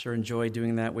Sure enjoy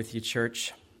doing that with you,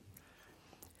 church.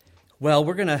 Well,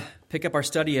 we're going to pick up our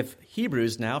study of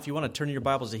Hebrews now. If you want to turn your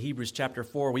Bibles to Hebrews chapter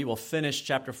 4, we will finish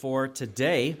chapter 4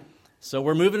 today. So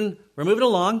we're moving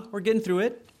along. We're getting through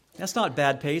it. That's not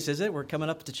bad pace, is it? We're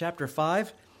coming up to chapter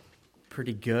 5.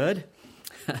 Pretty good.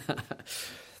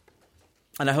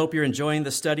 And I hope you're enjoying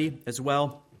the study as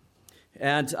well.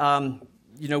 And,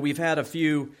 we've had a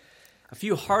few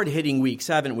hard-hitting weeks,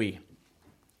 haven't we?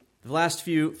 The last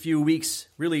few weeks,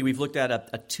 really, we've looked at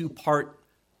a two-part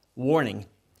warning.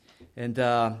 And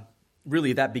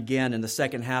really, that began in the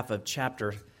second half of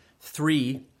chapter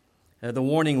 3. The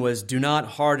warning was, do not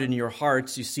harden your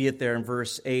hearts. You see it there in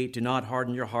verse 8. Do not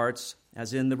harden your hearts,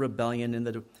 as in the rebellion in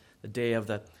the day of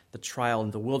the trial in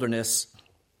the wilderness.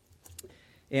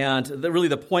 And really,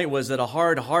 the point was that a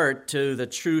hard heart to the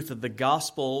truth of the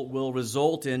gospel will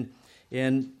result in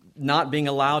not being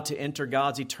allowed to enter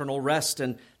God's eternal rest.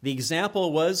 And the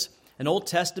example was an Old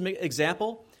Testament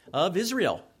example of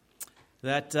Israel.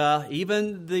 That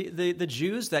even the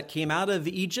Jews that came out of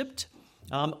Egypt,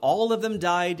 all of them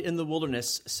died in the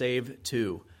wilderness save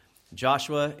two,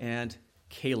 Joshua and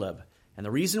Caleb. And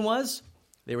the reason was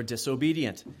they were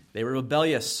disobedient. They were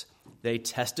rebellious. They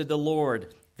tested the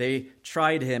Lord. They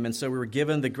tried him. And so we were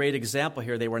given the great example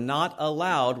here. They were not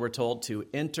allowed, we're told, to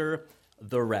enter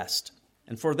the rest.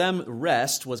 And for them,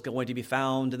 rest was going to be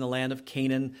found in the land of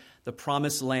Canaan, the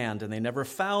promised land. And they never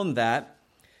found that.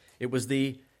 It was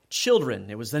the children,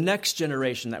 it was the next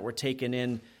generation that were taken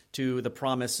into the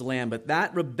promised land. But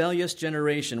that rebellious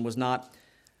generation was not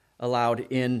allowed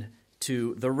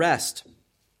into the rest.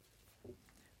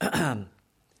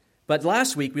 But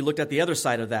last week, we looked at the other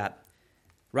side of that.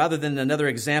 Rather than another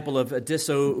example of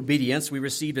disobedience, we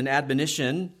received an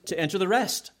admonition to enter the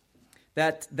rest.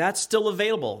 That's still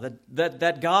available,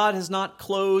 that God has not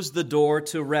closed the door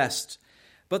to rest.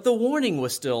 But the warning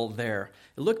was still there.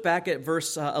 Look back at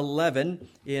verse 11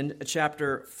 in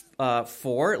chapter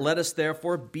 4. Let us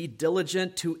therefore be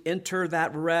diligent to enter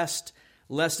that rest,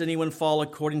 lest anyone fall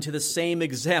according to the same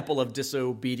example of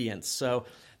disobedience. So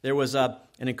there was an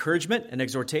encouragement, an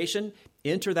exhortation.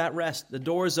 Enter that rest. The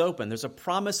door is open. There's a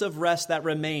promise of rest that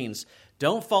remains.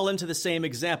 Don't fall into the same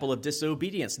example of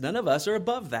disobedience. None of us are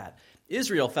above that.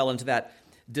 Israel fell into that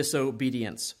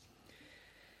disobedience.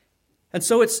 And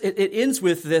so it ends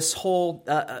with this whole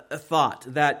thought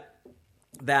that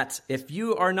if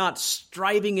you are not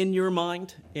striving in your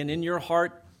mind and in your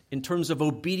heart in terms of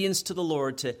obedience to the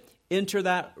Lord to enter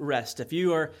that rest, if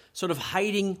you are sort of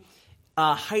hiding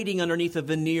underneath a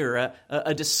veneer,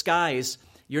 a disguise,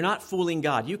 you're not fooling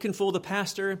God. You can fool the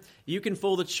pastor, you can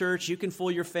fool the church, you can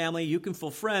fool your family, you can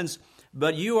fool friends,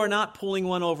 but you are not pulling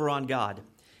one over on God.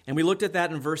 And we looked at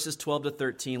that in verses 12 to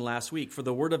 13 last week. For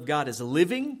the word of God is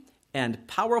living and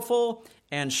powerful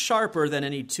and sharper than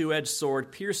any two-edged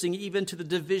sword, piercing even to the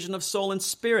division of soul and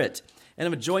spirit,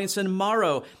 and of joints and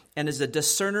marrow, and is a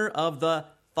discerner of the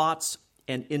thoughts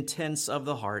and intents of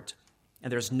the heart.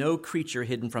 And there's no creature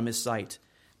hidden from his sight,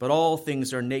 but all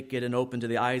things are naked and open to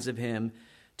the eyes of him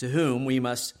to whom we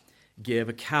must give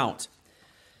account.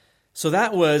 So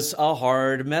that was a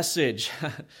hard message.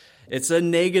 It's a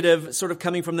negative, sort of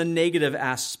coming from the negative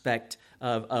aspect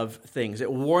of things.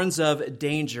 It warns of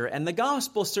danger, and the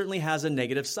gospel certainly has a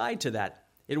negative side to that.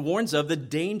 It warns of the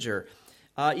danger.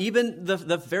 Even the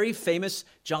very famous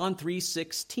John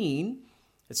 3:16,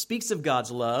 it speaks of God's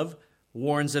love,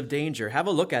 warns of danger. Have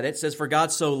a look at it. It says, "For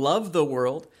God so loved the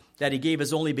world that he gave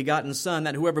his only begotten Son,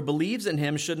 that whoever believes in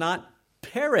him should not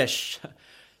perish,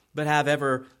 but have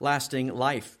everlasting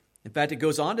life." In fact, it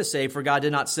goes on to say, "For God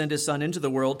did not send his Son into the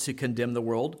world to condemn the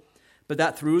world, but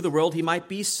that through the world he might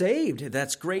be saved."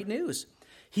 That's great news.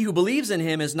 "He who believes in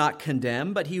him is not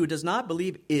condemned, but he who does not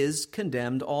believe is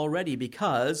condemned already,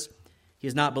 because he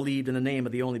has not believed in the name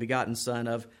of the only begotten Son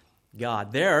of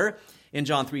God." There, in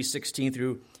John 3:16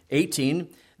 through 18,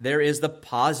 there is the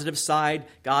positive side.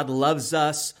 God loves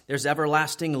us. There's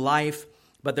everlasting life,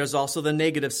 but there's also the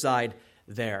negative side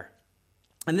there.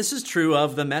 And this is true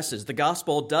of the message. The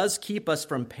gospel does keep us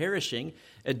from perishing.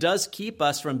 It does keep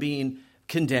us from being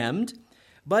condemned,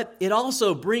 but it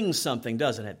also brings something,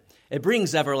 doesn't it? It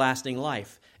brings everlasting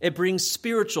life. It brings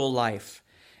spiritual life.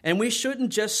 And we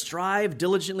shouldn't just strive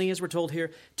diligently, as we're told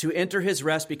here, to enter his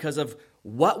rest because of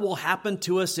what will happen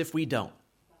to us if we don't.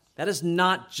 That is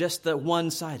not just the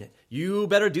one-sided. You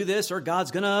better do this or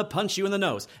God's going to punch you in the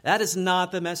nose. That is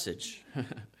not the message.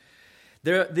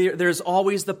 There's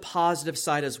always the positive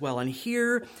side as well. And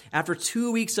here, after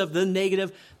 2 weeks of the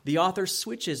negative, the author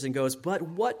switches and goes, but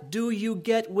what do you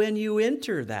get when you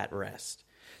enter that rest?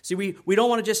 See, we don't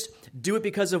want to just do it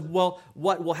because of, well,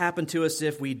 what will happen to us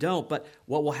if we don't, but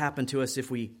what will happen to us if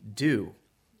we do.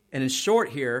 And in short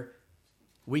here,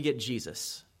 we get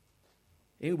Jesus.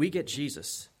 We get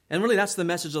Jesus. And really, that's the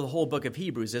message of the whole book of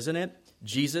Hebrews, isn't it?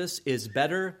 Jesus is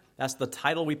better. That's the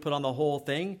title we put on the whole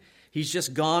thing. He's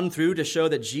just gone through to show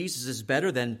that Jesus is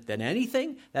better than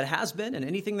anything that has been and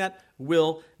anything that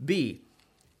will be.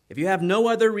 If you have no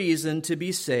other reason to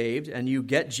be saved and you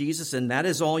get Jesus and that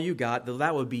is all you got,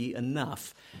 that would be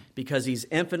enough because he's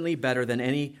infinitely better than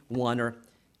anyone or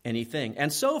anything.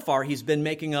 And so far, he's been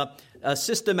making a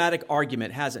systematic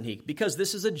argument, hasn't he? Because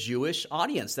this is a Jewish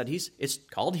audience it's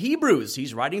called Hebrews.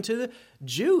 He's writing to the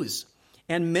Jews.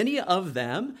 And many of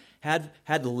them had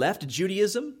left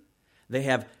Judaism. They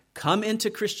have come into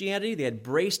Christianity. They had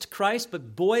embraced Christ,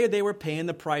 but boy, they were paying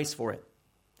the price for it.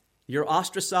 You're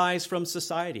ostracized from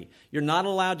society. You're not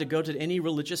allowed to go to any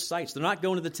religious sites. They're not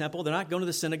going to the temple. They're not going to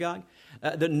the synagogue.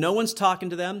 No one's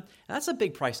talking to them. That's a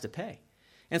big price to pay.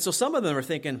 And so some of them are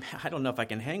thinking, I don't know if I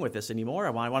can hang with this anymore. I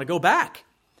want to go back.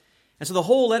 And so the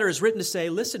whole letter is written to say,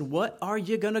 listen, what are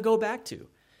you going to go back to?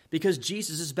 Because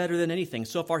Jesus is better than anything.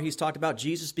 So far, he's talked about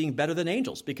Jesus being better than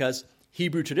angels because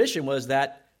Hebrew tradition was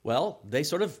that, well, they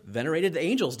sort of venerated the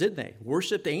angels, didn't they?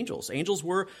 Worshipped angels. Angels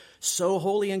were so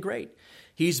holy and great.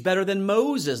 He's better than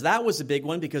Moses. That was a big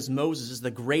one because Moses is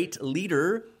the great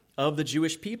leader of the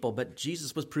Jewish people. But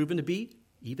Jesus was proven to be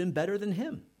even better than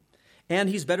him. And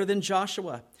he's better than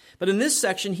Joshua. But in this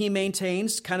section, he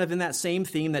maintains, kind of in that same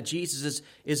theme, that Jesus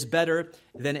is better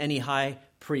than any high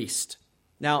priest.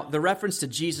 Now, the reference to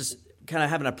Jesus kind of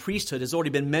having a priesthood has already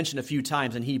been mentioned a few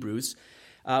times in Hebrews.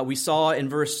 We saw in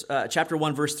chapter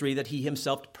 1, verse 3, that he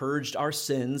himself purged our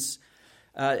sins.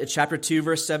 Chapter 2,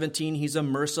 verse 17, he's a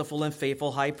merciful and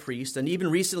faithful high priest. And even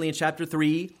recently in chapter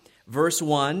 3, verse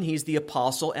 1, he's the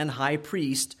apostle and high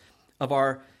priest of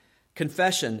our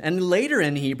confession. And later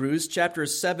in Hebrews,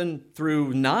 chapters 7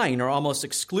 through 9 are almost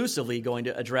exclusively going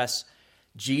to address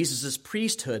Jesus'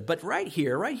 priesthood. But right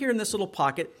here in this little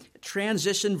pocket,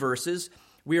 transition verses,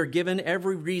 we are given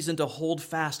every reason to hold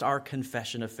fast our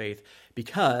confession of faith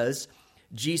because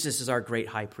Jesus is our great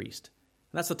high priest.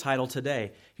 And that's the title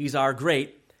today. He's our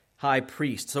great high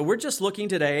priest. So we're just looking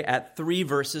today at 3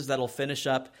 verses that'll finish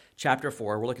up chapter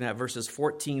 4. We're looking at verses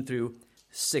 14 through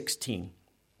 16.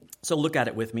 So look at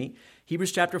it with me.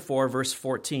 Hebrews chapter 4, verse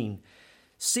 14.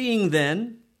 Seeing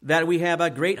then that we have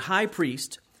a great high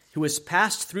priest who has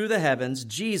passed through the heavens,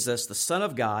 Jesus, the Son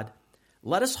of God,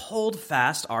 let us hold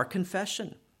fast our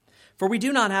confession. For we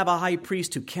do not have a high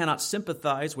priest who cannot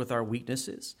sympathize with our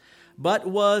weaknesses, but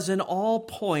was in all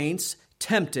points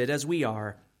tempted as we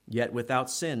are, yet without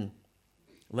sin.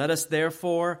 Let us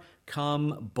therefore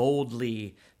come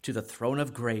boldly to the throne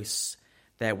of grace,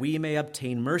 that we may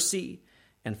obtain mercy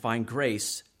and find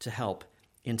grace to help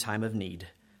in time of need.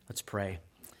 Let's pray.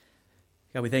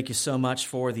 God, we thank you so much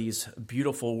for these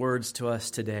beautiful words to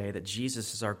us today, that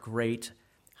Jesus is our great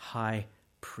high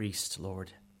priest,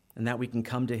 Lord, and that we can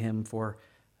come to him for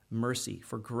mercy,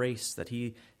 for grace, that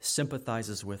he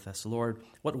sympathizes with us. Lord,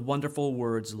 what wonderful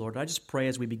words, Lord. I just pray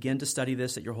as we begin to study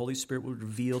this, that your Holy Spirit would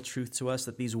reveal truth to us,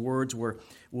 that these words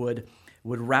would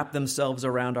wrap themselves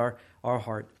around our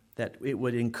heart, that it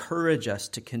would encourage us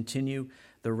to continue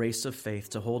the race of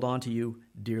faith, to hold on to you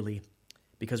dearly,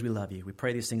 because we love you. We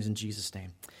pray these things in Jesus'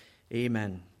 name.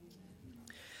 Amen.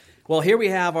 Well, here we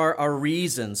have our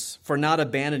reasons for not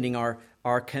abandoning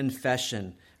our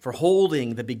confession, for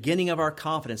holding the beginning of our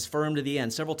confidence firm to the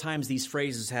end. Several times these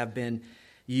phrases have been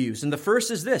used. And the first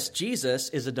is this: Jesus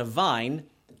is a divine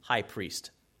high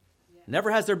priest. Never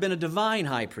has there been a divine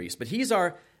high priest, but he's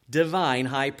our divine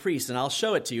high priest. And I'll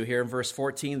show it to you here in verse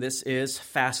 14. This is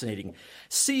fascinating.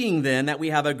 Seeing then that we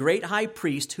have a great high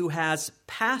priest who has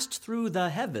passed through the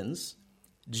heavens,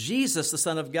 Jesus, the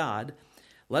Son of God,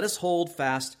 let us hold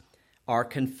fast our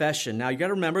confession. Now, you got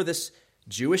to remember this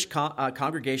Jewish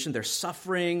congregation, they're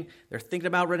suffering, they're thinking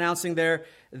about renouncing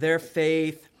their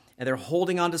faith, and they're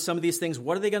holding on to some of these things.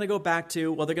 What are they going to go back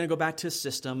to? Well, they're going to go back to a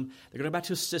system. They're going to go back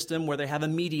to a system where they have a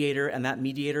mediator, and that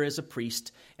mediator is a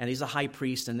priest, and he's a high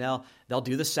priest, and they'll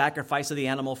do the sacrifice of the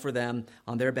animal for them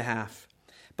on their behalf.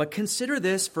 But consider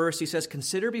this first. He says,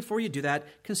 consider before you do that,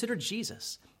 consider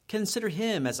Jesus. Consider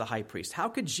him as a high priest. How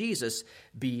could Jesus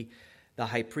be the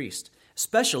high priest?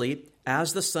 Especially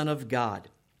as the Son of God.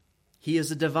 He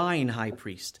is a divine high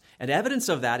priest. And evidence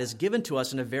of that is given to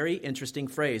us in a very interesting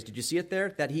phrase. Did you see it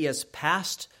there? That he has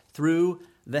passed through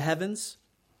the heavens.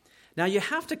 Now you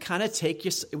have to kind of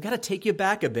we've got to take you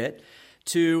back a bit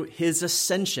to his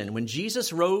ascension. When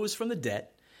Jesus rose from the dead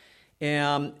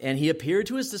and he appeared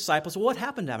to his disciples, what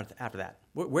happened after that?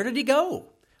 Where did he go?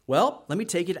 Well, let me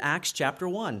take you to Acts chapter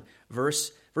 1,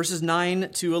 verses 9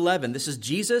 to 11. This is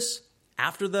Jesus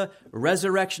After the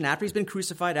resurrection, after he's been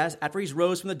crucified, after he's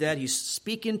rose from the dead, he's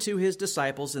speaking to his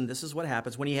disciples, and this is what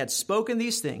happens. When he had spoken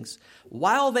these things,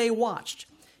 while they watched,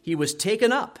 he was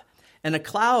taken up, and a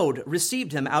cloud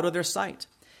received him out of their sight.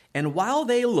 And while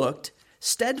they looked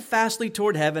steadfastly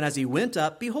toward heaven as he went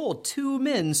up, behold, 2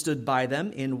 men stood by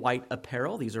them in white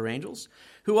apparel, these are angels,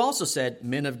 who also said,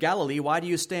 Men of Galilee, why do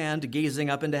you stand gazing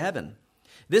up into heaven?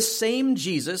 This same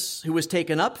Jesus who was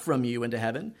taken up from you into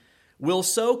heaven will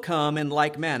so come in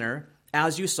like manner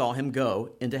as you saw him go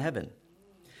into heaven.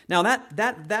 Now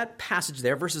that passage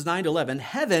there, verses 9 to 11,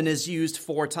 heaven is used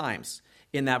 4 times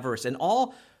in that verse. And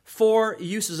all 4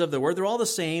 uses of the word, they're all the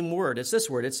same word. It's this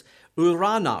word, it's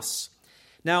uranos.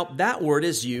 Now that word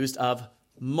is used of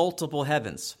multiple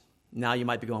heavens. Now you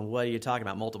might be going, what are you talking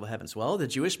about, multiple heavens? Well, the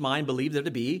Jewish mind believed there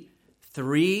to be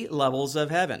 3 levels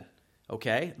of heaven.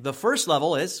 Okay, the first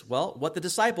level is, well, what the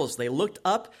disciples, they looked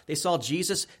up, they saw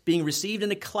Jesus being received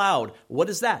in a cloud. What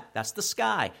is that? That's the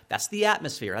sky. That's the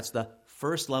atmosphere. That's the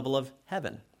first level of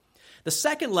heaven. The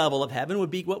second level of heaven would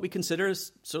be what we consider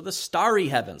as sort of the starry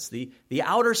heavens, the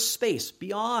outer space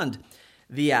beyond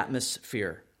the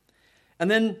atmosphere.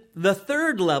 And then the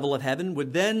third level of heaven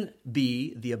would then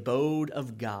be the abode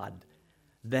of God,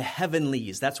 the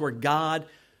heavenlies. That's where God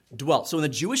dwelt. So in the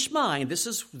Jewish mind, this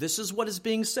is what is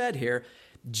being said here.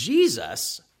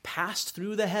 Jesus passed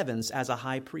through the heavens as a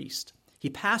high priest. He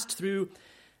passed through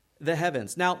the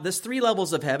heavens. Now, this 3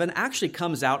 levels of heaven actually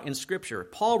comes out in Scripture.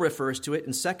 Paul refers to it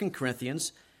in 2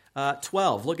 Corinthians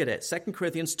 12. Look at it. 2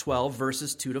 Corinthians 12,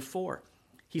 verses 2 to 4.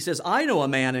 He says, I know a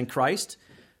man in Christ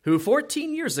who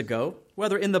 14 years ago,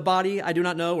 whether in the body I do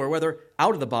not know, or whether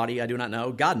out of the body I do not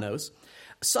know, God knows,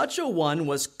 such a one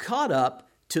was caught up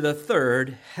to the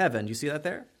 3rd heaven. Do you see that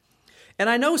there? And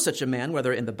I know such a man,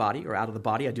 whether in the body or out of the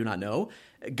body, I do not know.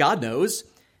 God knows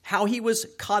how he was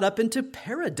caught up into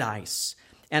paradise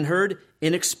and heard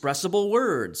inexpressible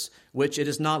words, which it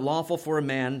is not lawful for a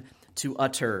man to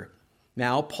utter.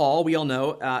 Now, Paul, we all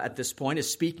know at this point, is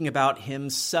speaking about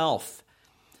himself.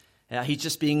 He's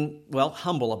just being,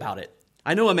 humble about it.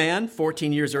 I know a man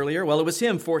 14 years earlier. Well, it was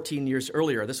him 14 years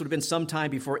earlier. This would have been some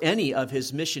time before any of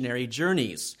his missionary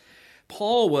journeys.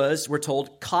 Paul was, we're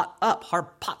told, caught up,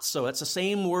 harpazo. It's the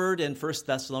same word in 1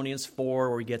 Thessalonians 4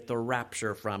 where we get the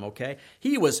rapture from, okay?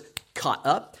 He was caught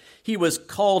up. He was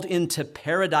called into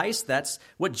paradise. That's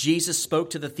what Jesus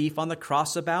spoke to the thief on the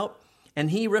cross about. And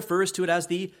he refers to it as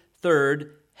the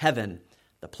 3rd heaven,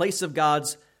 the place of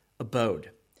God's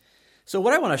abode. So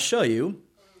what I want to show you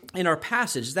in our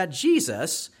passage is that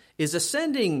Jesus is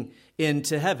ascending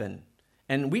into heaven.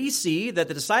 And we see that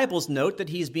the disciples note that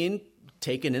he's being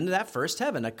taken into that 1st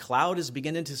heaven. A cloud is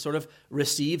beginning to sort of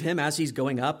receive him as he's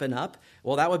going up and up.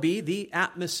 Well, that would be the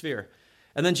atmosphere.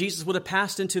 And then Jesus would have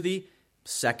passed into the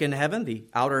 2nd heaven, the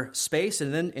outer space,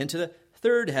 and then into the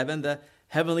 3rd heaven, the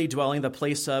heavenly dwelling, the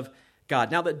place of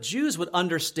God. Now, the Jews would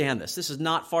understand this. This is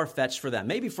not far-fetched for them.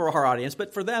 Maybe for our audience,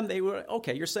 but for them, they were,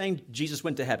 okay, you're saying Jesus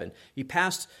went to heaven. He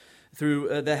passed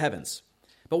through the heavens.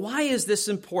 But why is this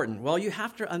important? Well, you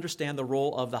have to understand the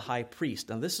role of the high priest.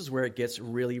 Now, this is where it gets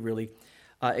really, really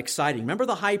exciting. Remember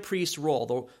the high priest's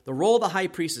role. The role of the high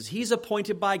priest is he's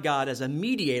appointed by God as a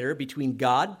mediator between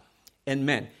God and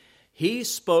men. He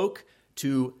spoke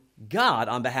to God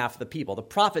on behalf of the people. The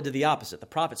prophet did the opposite. The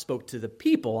prophet spoke to the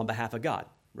people on behalf of God.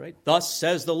 Right? Thus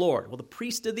says the Lord. Well, the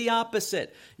priest did the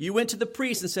opposite. You went to the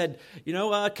priest and said,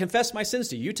 confess my sins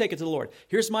to you. You take it to the Lord.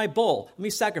 Here's my bull. Let me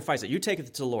sacrifice it. You take it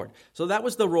to the Lord. So that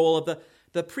was the role of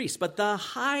the priest. But the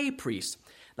high priest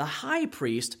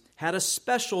had a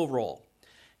special role.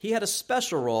 He had a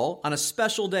special role on a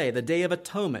special day, the Day of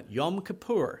Atonement, Yom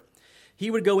Kippur.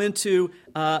 He would go into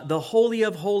the Holy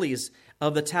of Holies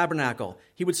of the tabernacle.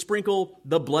 He would sprinkle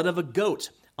the blood of a goat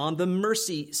on the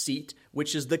mercy seat,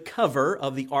 which is the cover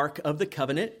of the Ark of the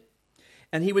Covenant.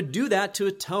 And he would do that to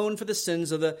atone for the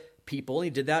sins of the people. He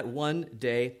did that one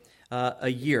day a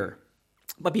year.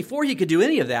 But before he could do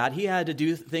any of that, he had to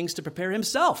do things to prepare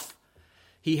himself.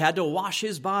 He had to wash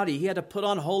his body. He had to put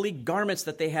on holy garments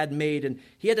that they had made. And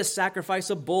he had to sacrifice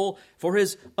a bull for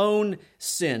his own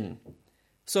sin.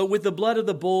 So with the blood of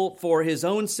the bull for his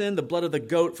own sin, the blood of the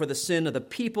goat for the sin of the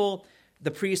people, the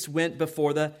priest went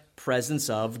before the presence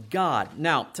of God.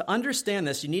 Now, to understand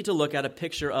this, you need to look at a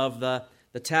picture of the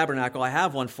tabernacle. I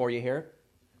have one for you here,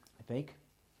 I think.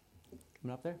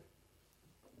 Coming up there?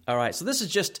 All right, so this is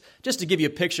just to give you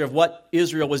a picture of what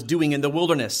Israel was doing in the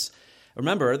wilderness.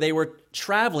 Remember, they were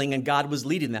traveling and God was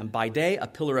leading them. By day, a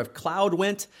pillar of cloud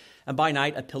went, and by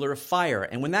night, a pillar of fire.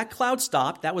 And when that cloud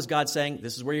stopped, that was God saying,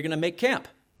 this is where you're going to make camp.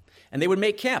 And they would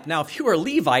make camp. Now, if you were a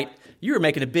Levite, you were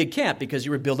making a big camp because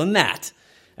you were building that.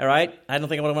 all right? I don't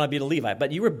think I want to be a Levite,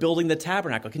 but you were building the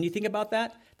tabernacle. Can you think about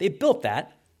that? They built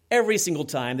that every single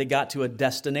time they got to a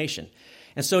destination.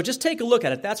 And so just take a look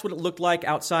at it. That's what it looked like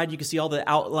outside. You can see all the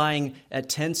outlying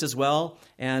tents as well.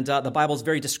 And the Bible is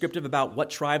very descriptive about what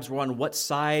tribes were on what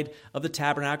side of the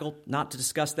tabernacle. Not to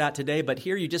discuss that today, but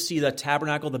here you just see the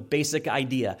tabernacle, the basic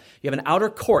idea. You have an outer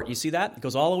court. You see that? It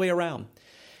goes all the way around.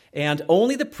 And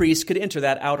only the priests could enter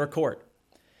that outer court.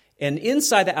 And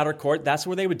inside the outer court, that's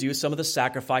where they would do some of the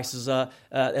sacrifices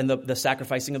and the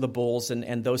sacrificing of the bulls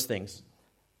and those things.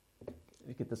 Let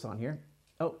me get this on here.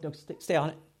 Oh, no, stay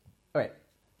on it. All right.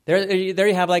 There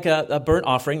you have like a burnt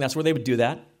offering. That's where they would do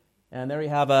that. And there you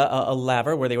have a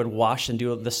laver where they would wash and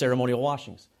do the ceremonial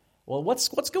washings. Well, what's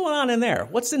going on in there?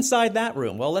 What's inside that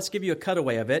room? Well, let's give you a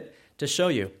cutaway of it to show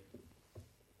you.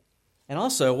 And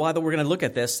also, while we're going to look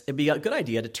at this, it'd be a good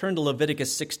idea to turn to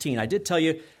Leviticus 16. I did tell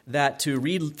you that to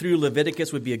read through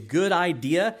Leviticus would be a good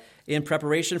idea in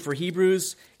preparation for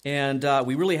Hebrews, and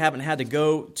we really haven't had to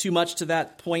go too much to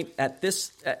that point at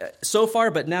this so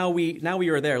far. But now we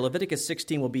are there. Leviticus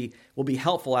 16 will be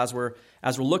helpful as we're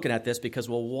looking at this, because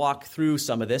we'll walk through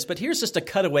some of this. But here's just a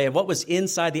cutaway of what was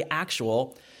inside the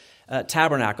actual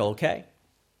tabernacle. Okay,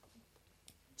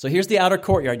 so here's the outer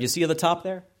courtyard. You see at the top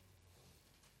there.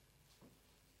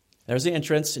 There's the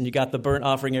entrance, and you got the burnt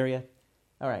offering area.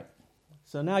 All right.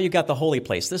 So now you got the holy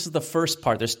place. This is the first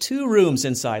part. There's 2 rooms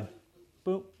inside.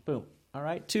 Boom, boom. All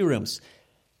right, 2 rooms.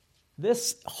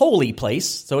 This holy place,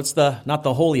 so it's not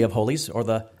the holy of holies or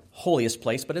the holiest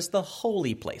place, but it's the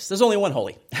holy place. There's only one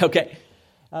holy, okay?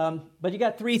 But you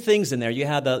got 3 things in there. You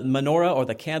had the menorah or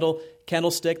the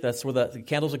candlestick. That's where the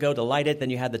candles would go to light it.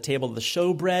 Then you had the table of the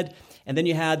showbread. And then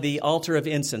you had the altar of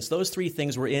incense. Those 3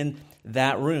 things were in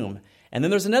that room. And then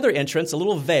there's another entrance, a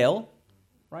little veil,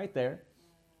 right there.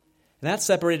 And that's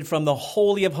separated from the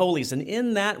Holy of Holies. And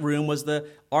in that room was the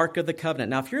Ark of the Covenant.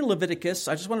 Now, if you're in Leviticus,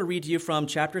 I just want to read to you from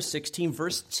chapter 16,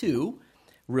 verse 2,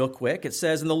 real quick. It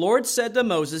says, "And the Lord said to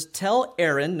Moses, tell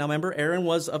Aaron," now remember, Aaron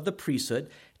was of the priesthood,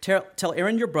 "tell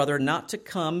Aaron your brother not to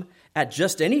come at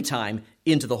just any time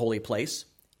into the holy place,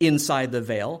 inside the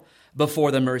veil,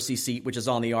 before the mercy seat which is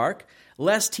on the ark,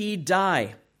 lest he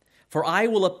die. For I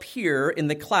will appear in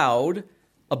the cloud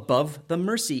above the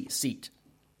mercy seat."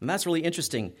 And that's really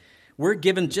interesting. We're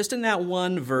given just in that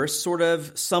one verse sort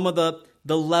of some of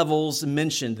the levels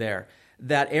mentioned there.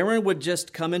 That Aaron would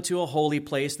just come into a holy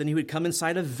place, then he would come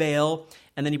inside a veil,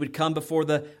 and then he would come before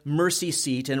the mercy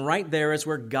seat. And right there is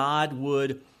where God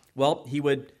he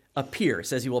would appear. It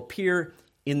says he will appear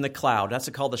in the cloud. That's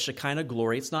called the Shekinah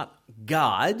glory. It's not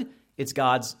God, it's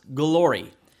God's glory.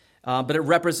 But it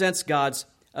represents God's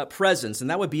presence, and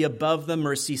that would be above the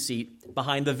mercy seat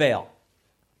behind the veil,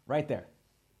 right there.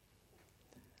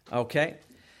 Okay.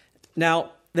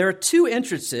 Now, there are 2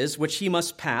 entrances which he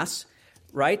must pass,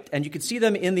 right? And you can see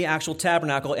them in the actual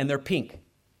tabernacle, and they're pink.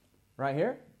 Right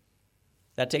here,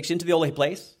 that takes you into the holy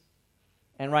place.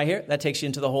 And right here, that takes you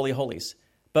into the Holy of Holies.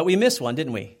 But we missed one,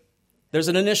 didn't we? There's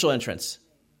an initial entrance.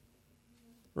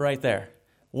 Right there.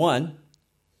 1,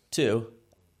 2,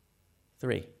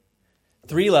 3.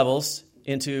 3 levels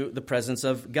into the presence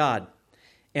of God.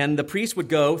 And the priest would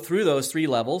go through those 3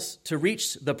 levels to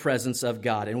reach the presence of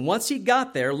God. And once he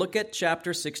got there, look at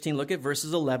chapter 16, look at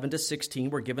verses 11 to 16.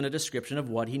 We're given a description of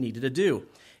what he needed to do.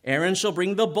 "Aaron shall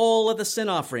bring the bull of the sin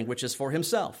offering, which is for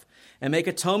himself, and make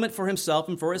atonement for himself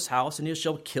and for his house, and he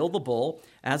shall kill the bull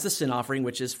as the sin offering,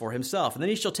 which is for himself. And then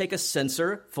he shall take a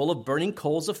censer full of burning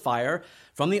coals of fire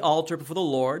from the altar before the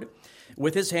Lord,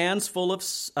 with his hands full of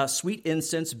sweet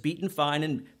incense, beaten fine,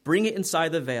 and bring it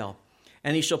inside the veil.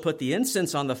 And he shall put the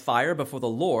incense on the fire before the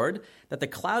Lord, that the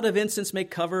cloud of incense may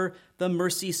cover the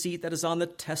mercy seat that is on the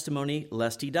testimony,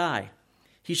 lest he die.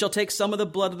 He shall take some of the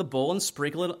blood of the bull and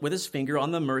sprinkle it with his finger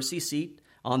on the mercy seat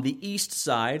on the east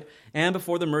side, and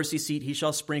before the mercy seat he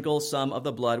shall sprinkle some of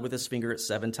the blood with his finger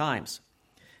 7 times.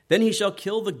 Then he shall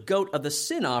kill the goat of the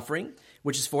sin offering,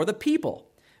 which is for the people.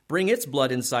 Bring its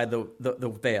blood inside the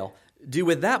veil. Do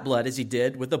with that blood as he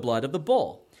did with the blood of the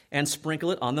bull, and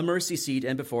sprinkle it on the mercy seat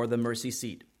and before the mercy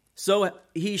seat. So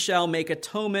he shall make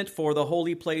atonement for the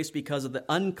holy place because of the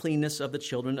uncleanness of the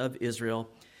children of Israel,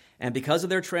 and because of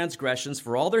their transgressions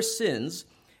for all their sins,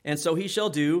 and so he shall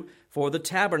do for the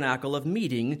tabernacle of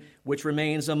meeting, which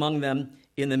remains among them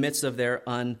in the midst of their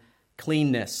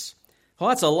uncleanness." Well,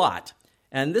 that's a lot.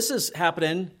 And this is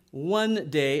happening 1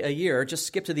 day a year. Just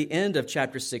skip to the end of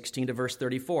chapter 16 to verse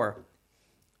 34.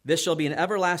 "This shall be an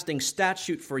everlasting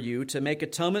statute for you to make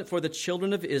atonement for the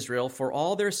children of Israel for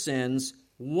all their sins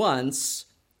once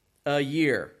a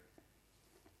year."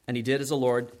 And he did as the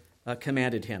Lord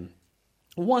commanded him.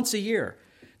 Once a year.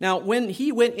 Now, when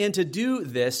he went in to do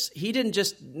this, he didn't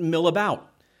just mill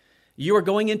about. You are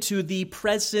going into the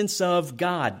presence of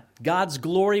God. God's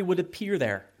glory would appear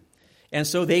there. And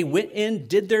so they went in,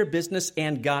 did their business,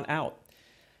 and got out.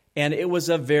 And it was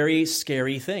a very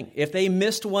scary thing. If they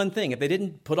missed one thing, if they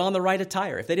didn't put on the right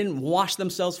attire, if they didn't wash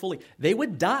themselves fully, they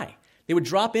would die. They would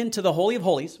drop into the Holy of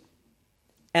Holies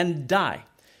and die.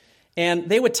 And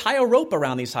they would tie a rope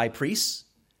around these high priests,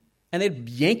 and they'd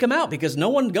yank them out because no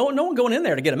one going in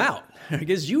there to get them out.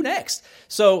 Because you next.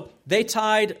 So they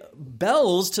tied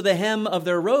bells to the hem of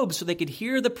their robes so they could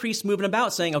hear the priest moving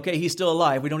about saying, okay, he's still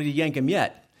alive. We don't need to yank him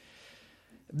yet.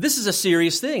 This is a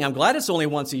serious thing. I'm glad it's only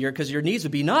once a year because your knees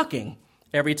would be knocking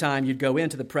every time you'd go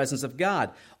into the presence of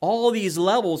God. All these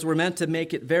levels were meant to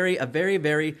make it a very,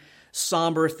 very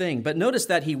somber thing. But notice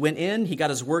that he went in, he got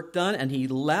his work done, and he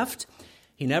left.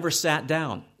 He never sat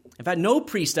down. In fact, no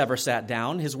priest ever sat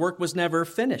down. His work was never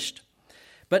finished.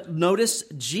 But notice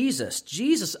Jesus.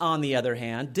 Jesus, on the other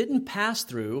hand, didn't pass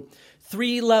through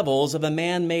 3 levels of a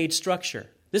man-made structure.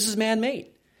 This is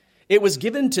man-made. It was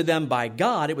given to them by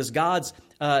God. It was God's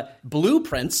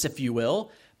blueprints, if you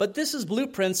will. But this is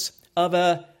blueprints of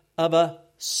a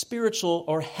spiritual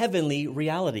or heavenly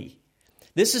reality.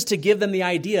 This is to give them the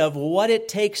idea of what it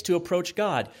takes to approach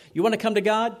God. You want to come to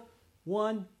God?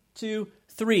 1, 2,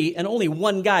 3, and only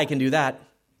one guy can do that,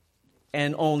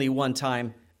 and only one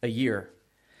time a year.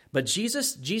 But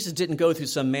Jesus didn't go through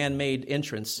some man-made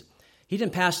entrance. He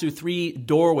didn't pass through 3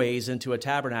 doorways into a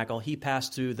tabernacle. He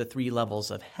passed through the 3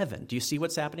 levels of heaven. Do you see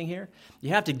what's happening here?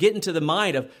 You have to get into the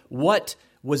mind of what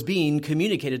was being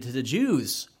communicated to the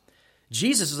Jews.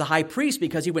 Jesus is a high priest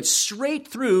because he went straight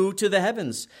through to the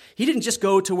heavens. He didn't just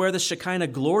go to where the Shekinah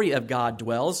glory of God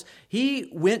dwells. He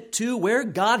went to where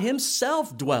God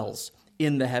himself dwells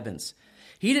in the heavens.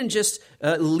 He didn't just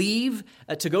leave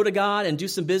to go to God and do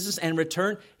some business and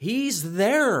return. He's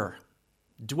there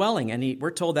dwelling. And we're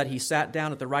told that he sat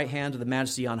down at the right hand of the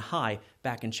Majesty on high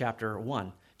back in chapter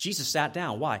 1. Jesus sat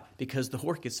down. Why? Because the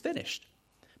work is finished.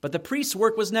 But the priest's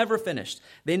work was never finished.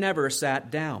 They never sat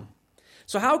down.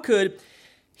 So how could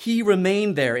he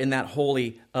remain there in that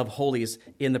holy of holies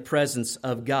in the presence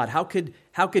of God? How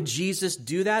could Jesus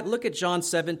do that? Look at John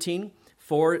 17,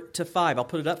 4-5. I'll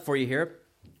put it up for you here.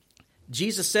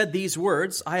 Jesus said these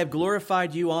words, I have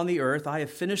glorified you on the earth. I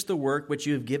have finished the work which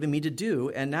you have given me to do.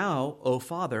 And now, O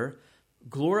Father,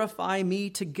 glorify me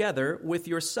together with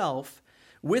yourself,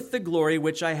 with the glory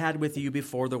which I had with you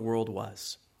before the world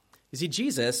was. You see,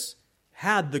 Jesus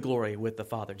had the glory with the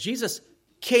Father. Jesus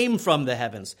came from the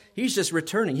heavens. He's just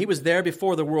returning. He was there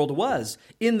before the world was,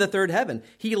 in the third heaven.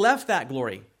 He left that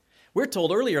glory. We're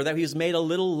told earlier that he was made a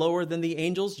little lower than the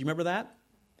angels. You remember that?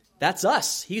 That's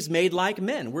us. He's made like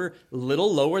men. We're a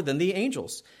little lower than the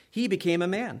angels. He became a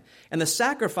man. And the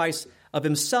sacrifice of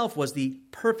himself was the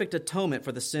perfect atonement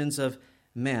for the sins of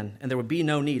men. And there would be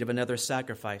no need of another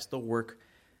sacrifice. The work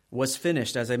was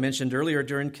finished, as I mentioned earlier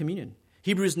during communion.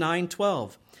 Hebrews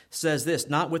 9:12 says this,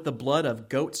 not with the blood of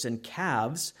goats and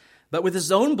calves, but with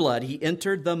his own blood he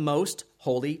entered the most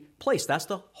holy place. That's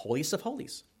the holiest of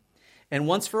holies. And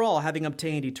once for all, having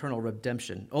obtained eternal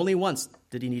redemption. Only once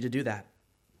did he need to do that.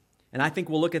 And I think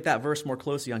we'll look at that verse more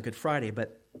closely on Good Friday,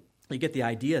 but you get the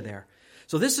idea there.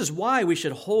 So this is why we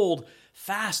should hold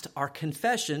fast our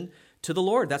confession to the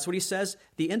Lord. That's what he says at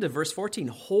the end of verse 14.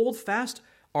 Hold fast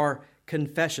our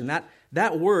confession.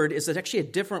 That word is actually a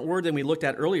different word than we looked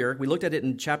at earlier. We looked at it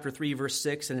in chapter 3, verse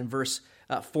 6, and in verse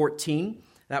 14.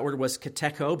 That word was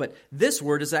kateko, but this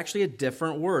word is actually a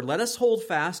different word. Let us hold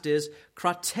fast is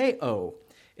krateo,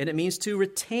 and it means to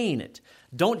retain it.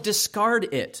 Don't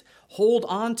discard it. Hold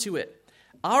on to it.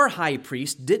 Our high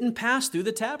priest didn't pass through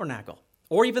the tabernacle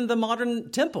or even the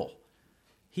modern temple.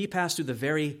 He passed through the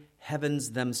very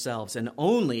heavens themselves, and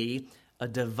only a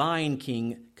divine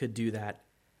king could do that,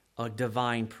 a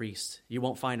divine priest. You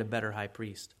won't find a better high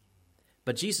priest.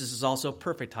 But Jesus is also a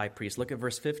perfect high priest. Look at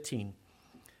verse 15.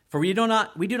 For we do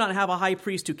not have a high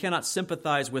priest who cannot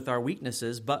sympathize with our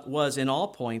weaknesses, but was in all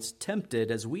points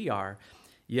tempted as we are,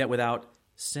 yet without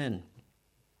sin.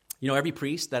 You know, every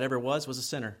priest that ever was a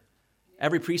sinner.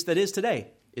 Every priest that is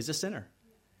today is a sinner.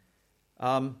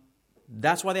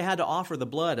 That's why they had to offer the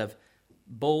blood of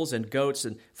bulls and goats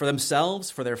and for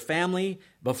themselves, for their family.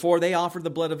 Before they offered the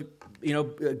blood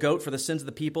of goat for the sins of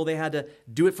the people, they had to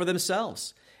do it for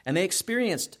themselves. And they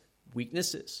experienced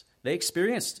weaknesses. They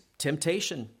experienced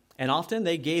temptation. And often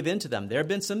they gave in to them. There have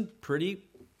been some pretty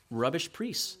rubbish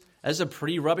priests. There's some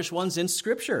pretty rubbish ones in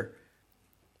Scripture.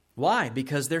 Why?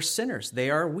 Because they're sinners. They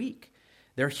are weak.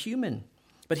 They're human.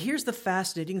 But here's the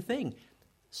fascinating thing.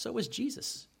 So was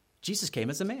Jesus. Jesus came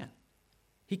as a man.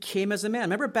 He came as a man.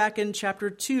 Remember back in chapter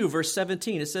 2, verse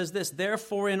 17, it says this,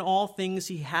 therefore in all things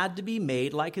he had to be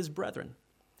made like his brethren,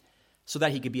 so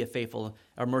that he could be a faithful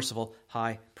or merciful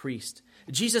high priest.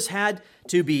 Jesus had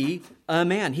to be a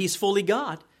man. He's fully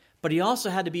God, but he also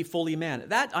had to be fully man.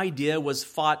 That idea was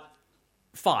fought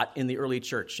in the early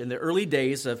church. In the early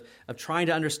days of trying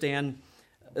to understand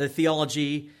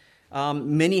theology,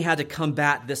 many had to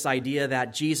combat this idea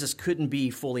that Jesus couldn't be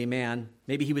fully man.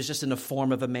 Maybe he was just in the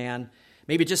form of a man.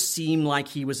 Maybe it just seemed like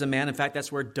he was a man. In fact,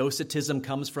 that's where docetism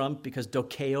comes from, because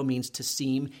dokeo means to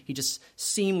seem. He just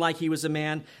seemed like he was a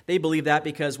man. They believe that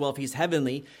because, well, if he's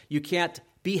heavenly, you can't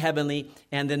be heavenly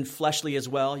and then fleshly as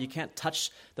well. You can't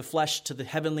touch the flesh to the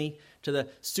heavenly, to the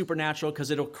supernatural, because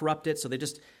it'll corrupt it. So they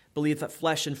just believe that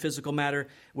flesh and physical matter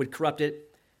would corrupt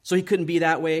it. So he couldn't be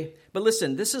that way. But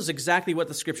listen, this is exactly what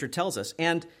the Scripture tells us.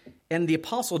 And the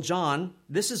Apostle John,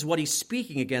 this is what he's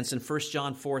speaking against in 1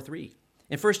 John 4:3.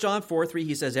 In 1 John 4:3,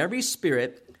 he says, every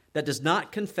spirit that does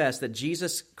not confess that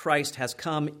Jesus Christ has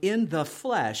come in the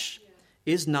flesh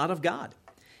is not of God.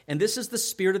 And this is the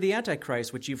spirit of the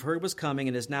Antichrist, which you've heard was coming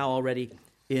and is now already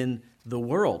in the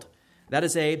world. That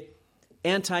is a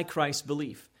Antichrist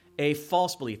belief, a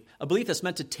false belief, a belief that's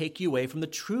meant to take you away from the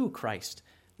true Christ.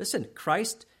 Listen,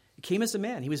 Christ came as a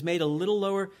man. He was made a little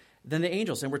lower than the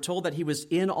angels. And we're told that he was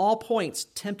in all points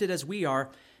tempted as we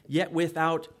are, yet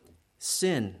without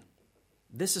sin.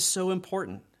 This is so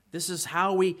important. This is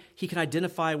how he can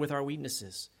identify with our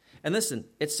weaknesses. And listen,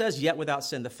 it says yet without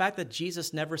sin. The fact that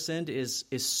Jesus never sinned is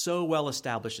so well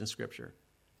established in Scripture.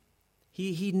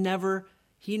 He never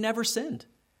sinned.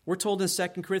 We're told in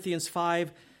 2 Corinthians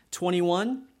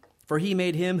 5:21, for he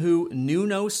made him who knew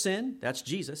no sin, that's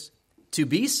Jesus, to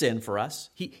be sin for us.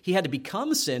 He had to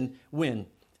become sin when?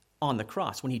 On the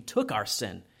cross, when he took our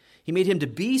sin. He made him to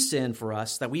be sin for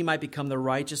us, that we might become the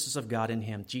righteousness of God in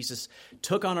him. Jesus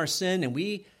took on our sin, and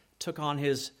we took on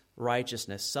his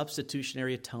righteousness.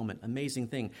 Substitutionary atonement. Amazing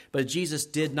thing. But Jesus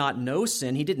did not know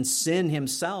sin. He didn't sin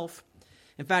himself.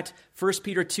 In fact, 1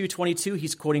 Peter 2:22,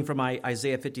 he's quoting from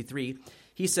Isaiah 53.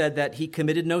 He said that he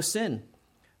committed no sin,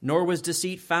 nor was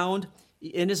deceit found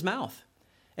in his mouth.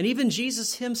 And even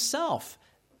Jesus himself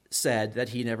said that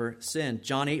he never sinned.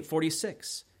 John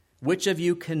 8:46. Which of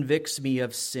you convicts me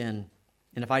of sin?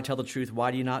 And if I tell the truth,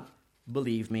 why do you not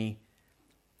believe me?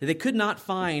 They could not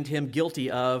find him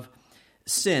guilty of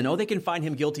sin. Oh, they can find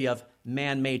him guilty of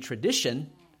man-made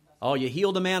tradition. Oh, you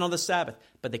healed a man on the Sabbath.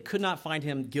 But they could not find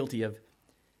him guilty of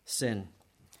sin.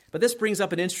 But this brings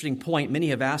up an interesting point. Many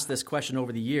have asked this question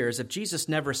over the years. If Jesus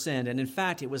never sinned, and in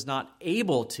fact, it was not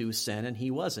able to sin, and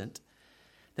he wasn't,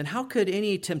 then how could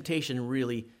any temptation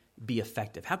really be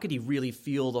effective? How could he really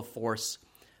feel the force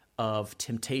of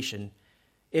temptation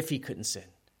if he couldn't sin?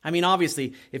 I mean,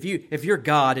 obviously, if you're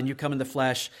God and you come in the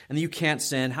flesh and you can't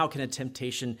sin, how can a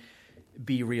temptation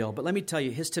be real? But let me tell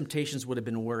you, his temptations would have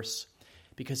been worse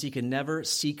because he can never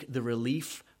seek the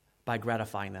relief by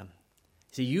gratifying them.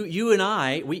 See, you and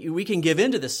I, we can give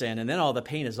in to the sin, and then all the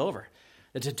pain is over.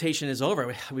 The temptation is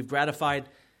over. We've gratified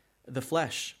the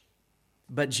flesh.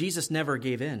 But Jesus never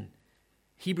gave in.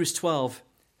 Hebrews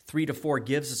 12:3-4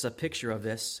 gives us a picture of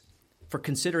this. For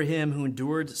consider him who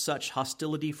endured such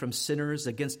hostility from sinners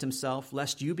against himself,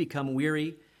 lest you become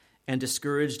weary and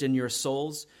discouraged in your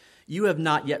souls. You have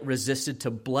not yet resisted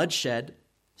to bloodshed,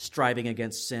 striving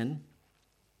against sin.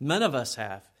 None of us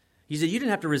have. He said you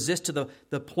didn't have to resist to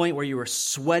the point where you were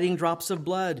sweating drops of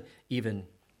blood even.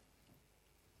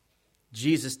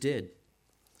 Jesus did.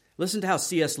 Listen to how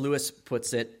C.S. Lewis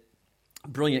puts it.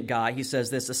 Brilliant guy. He says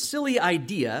this, a silly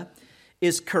idea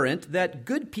is current that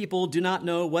good people do not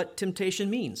know what temptation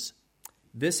means.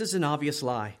 This is an obvious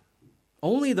lie.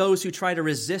 Only those who try to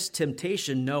resist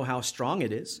temptation know how strong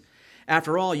it is.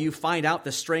 After all, you find out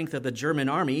the strength of the German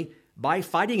army by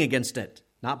fighting against it,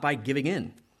 not by giving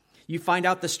in. You find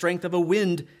out the strength of a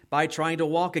wind by trying to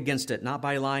walk against it, not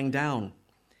by lying down.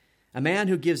 A man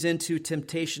who gives in to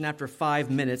temptation after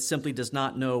 5 minutes simply does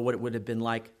not know what it would have been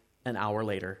like an hour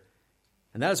later.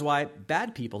 And that is why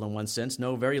bad people, in one sense,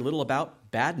 know very little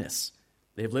about badness.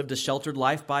 They've lived a sheltered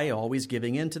life by always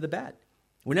giving in to the bad.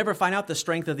 We never find out the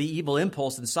strength of the evil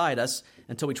impulse inside us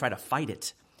until we try to fight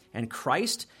it. And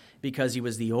Christ, because he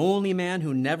was the only man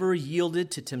who never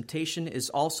yielded to temptation, is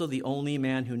also the only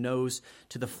man who knows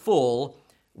to the full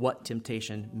what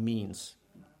temptation means.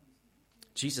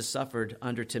 Jesus suffered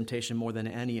under temptation more than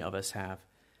any of us have.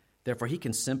 Therefore, he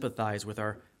can sympathize with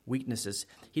our weaknesses.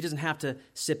 He doesn't have to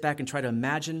sit back and try to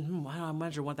imagine, I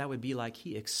imagine what that would be like.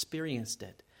 He experienced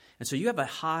it. And so you have a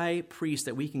high priest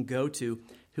that we can go to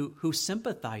who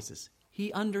sympathizes.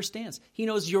 He understands. He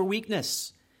knows your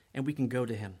weakness, and we can go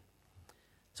to him.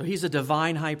 So he's a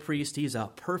divine high priest. He's a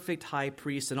perfect high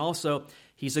priest. And also,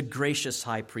 he's a gracious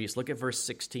high priest. Look at verse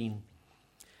 16.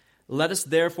 Let us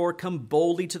therefore come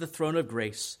boldly to the throne of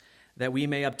grace, that we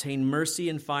may obtain mercy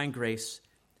and find grace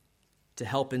to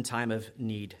help in time of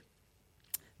need.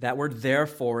 That word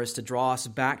therefore is to draw us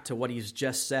back to what he's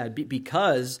just said.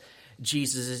 Because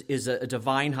Jesus is a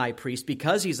divine high priest,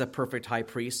 because he's a perfect high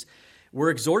priest,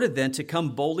 we're exhorted then to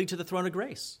come boldly to the throne of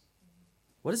grace.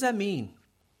 What does that mean?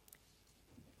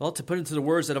 Well, to put it into the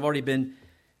words that have already been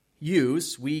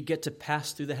used, we get to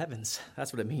pass through the heavens.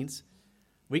 That's what it means.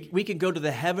 We can go to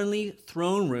the heavenly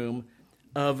throne room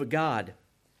of God.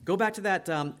 Go back to that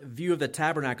view of the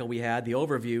tabernacle we had, the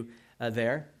overview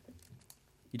there.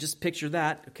 You just picture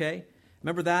that, okay?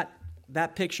 Remember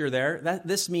that picture there?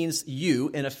 This means you,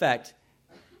 in effect,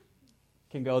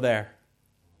 can go there,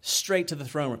 straight to the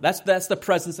throne room. That's the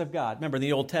presence of God. Remember, in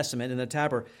the Old Testament, in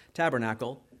the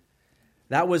tabernacle,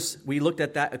 we looked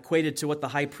at that equated to what the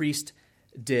high priest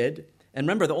did. And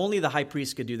remember, only the high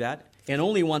priest could do that, and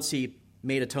only once he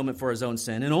made atonement for his own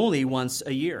sin, and only once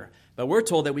a year. But we're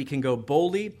told that we can go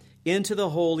boldly into the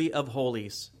Holy of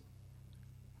Holies,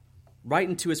 right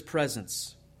into his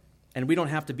presence. And we don't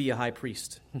have to be a high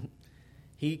priest.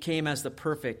 He came as the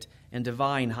perfect and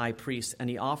divine high priest, and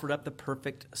he offered up the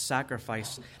perfect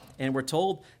sacrifice. And we're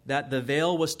told that the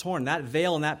veil was torn. That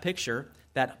veil in that picture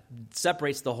that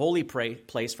separates the holy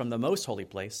place from the most holy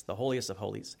place, the holiest of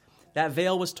holies, that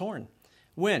veil was torn.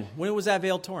 When? When was that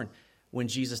veil torn? When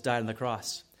Jesus died on the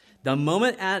cross. The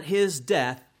moment at his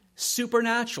death,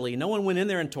 supernaturally, no one went in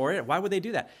there and tore it. Why would they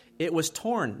do that? It was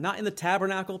torn, not in the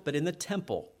tabernacle, but in the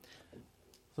temple.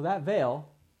 So that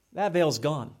veil's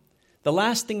gone. The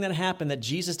last thing that happened that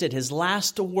Jesus did, his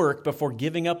last work before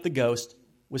giving up the ghost,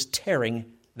 was tearing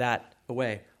that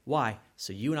away. Why?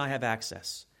 So you and I have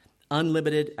access.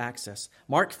 Unlimited access.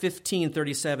 Mark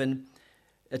 15:37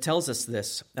 tells us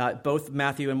this. Both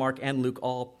Matthew and Mark and Luke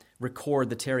all record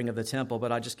the tearing of the temple,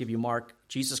 but I'll just give you Mark.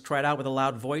 Jesus cried out with a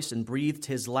loud voice and breathed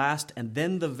his last, and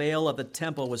then the veil of the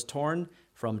temple was torn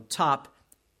from top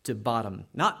to bottom.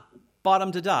 Not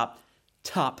bottom to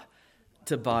top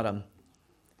to bottom.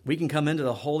 We can come into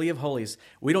the Holy of Holies.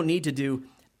 We don't need to do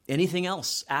anything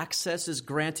else. Access is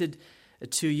granted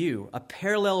to you. A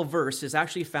parallel verse is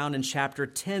actually found in chapter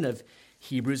 10 of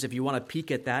Hebrews, if you want to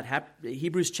peek at that.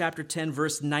 Hebrews chapter 10,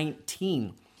 verse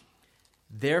 19.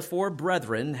 Therefore,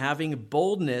 brethren, having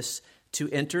boldness to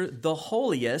enter the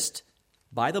holiest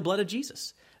by the blood of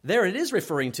Jesus. There it is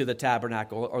referring to the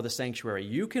tabernacle or the sanctuary.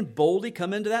 You can boldly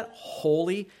come into that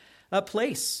holy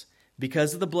place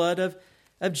because of the blood of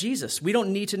Jesus. We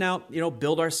don't need to now,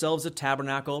 build ourselves a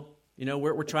tabernacle.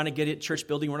 We're trying to get a church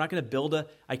building. We're not going to build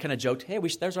I kind of joked, hey,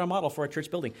 there's our model for a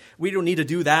church building. We don't need to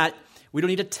do that. We don't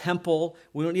need a temple.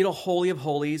 We don't need a holy of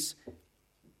holies.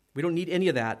 We don't need any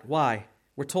of that. Why?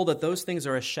 We're told that those things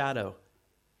are a shadow.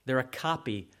 They're a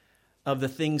copy of the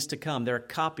things to come. They're a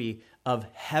copy of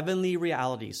heavenly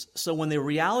realities. So when the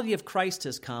reality of Christ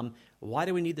has come, why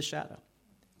do we need the shadow?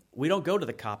 We don't go to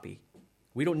the copy.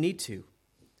 We don't need to.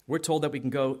 We're told that we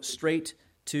can go straight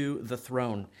to the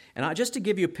throne. And just to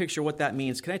give you a picture of what that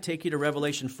means, can I take you to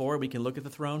Revelation 4? We can look at the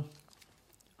throne.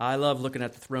 I love looking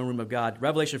at the throne room of God.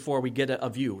 Revelation 4, we get a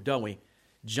view, don't we?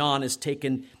 John is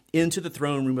taken into the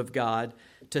throne room of God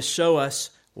to show us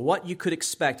what you could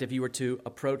expect if you were to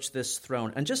approach this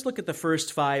throne. And just look at the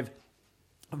first 5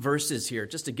 verses here,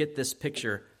 just to get this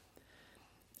picture.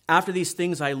 After these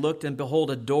things I looked, and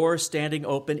behold, a door standing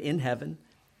open in heaven.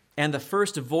 And the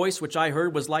first voice which I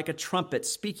heard was like a trumpet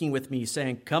speaking with me,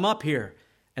 saying, Come up here,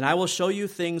 and I will show you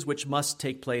things which must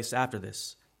take place after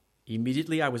this.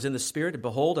 Immediately I was in the Spirit, and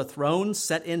behold, a throne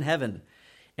set in heaven,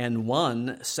 and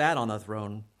one sat on the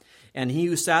throne. And he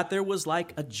who sat there was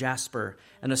like a jasper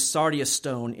and a sardius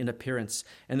stone in appearance.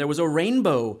 And there was a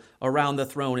rainbow around the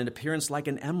throne in appearance like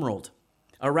an emerald.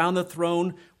 Around the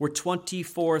throne were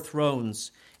 24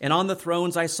 thrones. And on the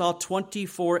thrones I saw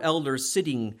 24 elders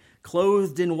sitting,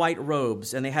 clothed in white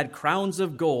robes, and they had crowns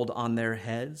of gold on their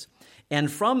heads. And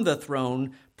from the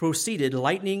throne proceeded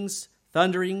lightnings,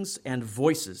 thunderings, and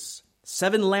voices.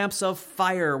 7 lamps of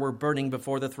fire were burning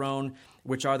before the throne,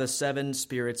 which are the 7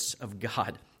 spirits of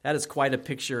God. That is quite a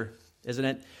picture, isn't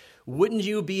it? Wouldn't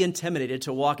you be intimidated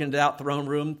to walk into that throne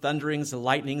room? Thunderings,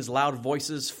 lightnings, loud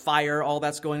voices, fire, all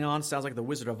that's going on. Sounds like the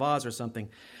Wizard of Oz or something.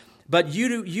 But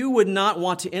you would not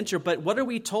want to enter. But what are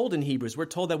we told in Hebrews? We're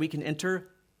told that we can enter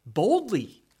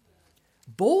boldly.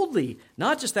 Boldly.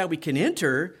 Not just that we can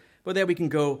enter, but that we can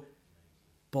go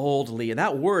boldly. And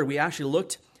that word, we actually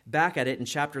looked back at it in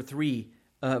chapter 3,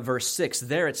 verse 6.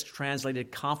 There it's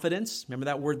translated confidence. Remember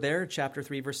that word there, chapter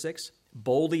 3, verse 6?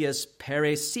 Boldly as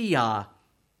parousia.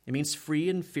 It means free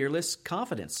and fearless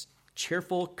confidence,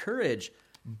 cheerful courage,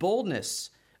 boldness,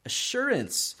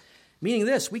 assurance. Meaning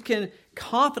this, we can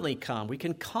confidently come, we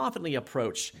can confidently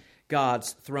approach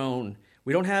God's throne.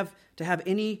 We don't have to have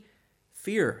any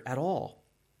fear at all.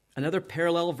 Another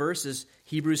parallel verse is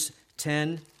Hebrews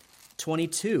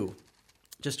 10:22.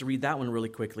 Just to read that one really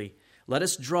quickly. Let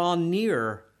us draw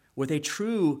near with a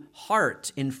true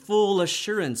heart in full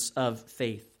assurance of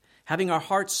faith, having our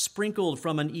hearts sprinkled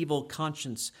from an evil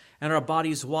conscience and our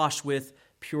bodies washed with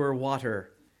pure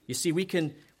water. You see, we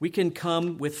can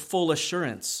come with full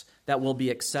assurance that we'll be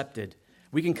accepted.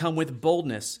 We can come with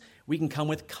boldness. We can come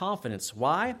with confidence.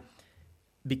 Why?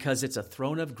 Because it's a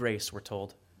throne of grace, we're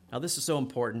told. Now, this is so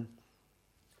important.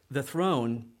 The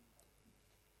throne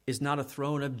is not a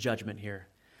throne of judgment here.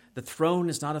 The throne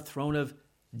is not a throne of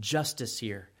justice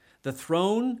here. The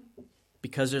throne,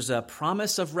 because there's a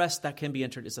promise of rest that can be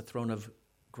entered, is a throne of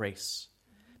grace.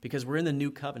 Because we're in the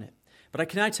new covenant. But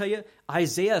can I tell you,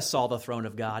 Isaiah saw the throne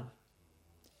of God.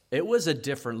 It was a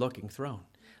different looking throne.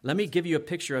 Let me give you a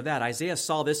picture of that. Isaiah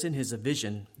saw this in his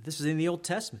vision. This is in the Old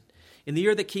Testament. In the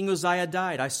year that King Uzziah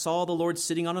died, I saw the Lord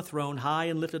sitting on a throne, high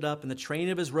and lifted up, and the train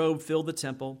of his robe filled the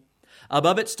temple.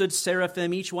 Above it stood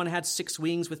seraphim. Each one had 6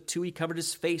 wings. With 2 he covered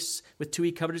his face, with 2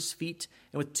 he covered his feet,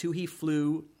 and with 2 he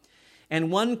flew. And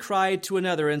one cried to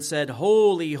another and said,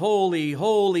 Holy, holy,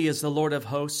 holy is the Lord of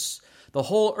hosts. The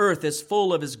whole earth is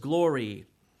full of his glory.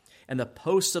 And the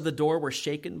posts of the door were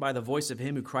shaken by the voice of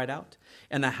him who cried out,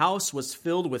 and the house was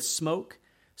filled with smoke.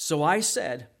 So I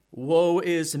said, Woe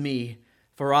is me,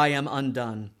 for I am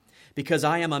undone, because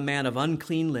I am a man of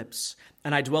unclean lips,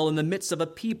 and I dwell in the midst of a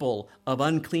people of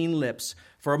unclean lips.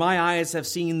 For my eyes have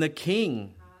seen the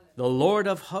King, the Lord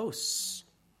of hosts.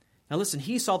 Now listen,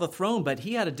 he saw the throne, but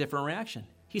he had a different reaction.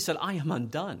 He said, I am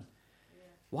undone.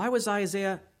 Why was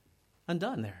Isaiah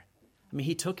undone there? I mean,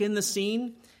 he took in the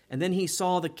scene, and then he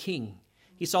saw the King.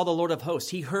 He saw the Lord of hosts.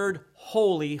 He heard,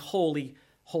 holy, holy,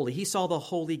 holy. He saw the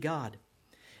holy God.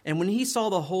 And when he saw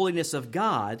the holiness of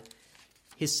God,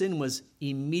 his sin was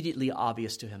immediately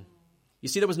obvious to him. You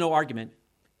see, there was no argument.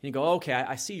 And you go, okay,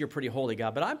 I see you're pretty holy,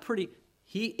 God, but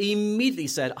he immediately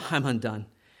said, I'm undone.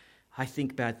 I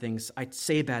think bad things. I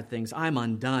say bad things. I'm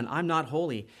undone. I'm not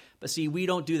holy. But see, we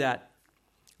don't do that.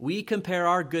 We compare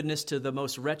our goodness to the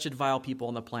most wretched, vile people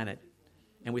on the planet.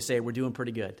 And we say, we're doing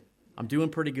pretty good. I'm doing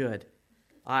pretty good.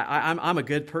 I'm a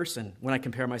good person when I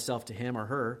compare myself to him or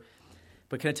her.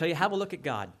 But can I tell you, have a look at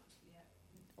God.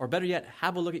 Or better yet,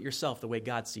 have a look at yourself the way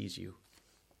God sees you.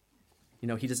 You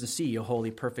know, he doesn't see a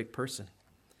holy, perfect person.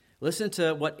 Listen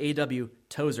to what A.W.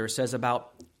 Tozer says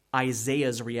about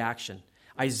Isaiah's reaction.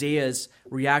 Isaiah's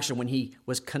reaction when he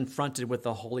was confronted with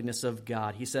the holiness of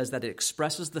God. He says that it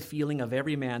expresses the feeling of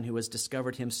every man who has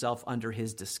discovered himself under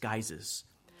his disguises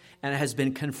and has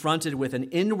been confronted with an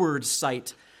inward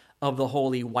sight of the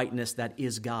holy whiteness that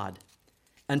is God.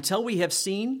 Until we have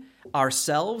seen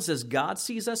ourselves as God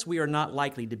sees us, we are not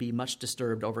likely to be much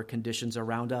disturbed over conditions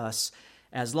around us,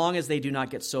 as long as they do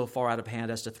not get so far out of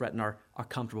hand as to threaten our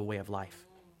comfortable way of life.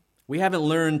 We haven't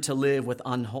learned to live with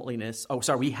unholiness.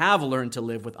 We have learned to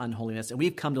live with unholiness, and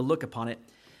we've come to look upon it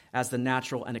as the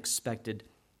natural and expected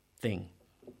thing.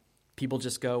 People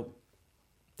just go,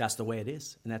 that's the way it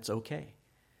is, and that's okay.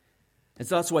 And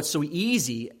so that's what's so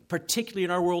easy, particularly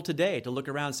in our world today, to look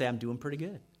around and say, I'm doing pretty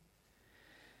good.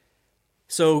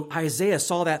 So Isaiah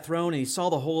saw that throne, and he saw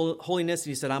the holiness,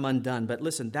 and he said, I'm undone. But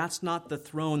listen, that's not the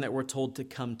throne that we're told to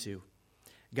come to.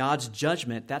 God's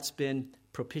judgment, that's been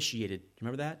propitiated.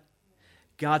 Remember that?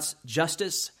 God's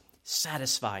justice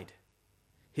satisfied.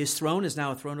 His throne is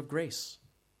now a throne of grace.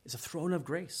 It's a throne of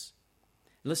grace.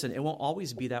 Listen, it won't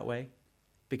always be that way,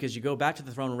 because you go back to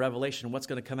the throne in Revelation, what's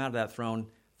going to come out of that throne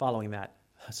following that?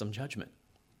 Some judgment.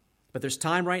 But there's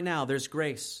time right now. There's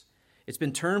grace. It's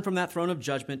been turned from that throne of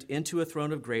judgment into a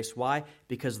throne of grace. Why?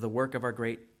 Because of the work of our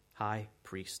great high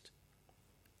priest.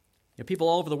 You know, people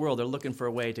all over the world are looking for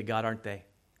a way to God, aren't they?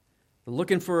 They're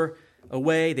looking for a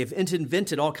way. They've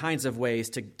invented all kinds of ways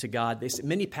to God. They say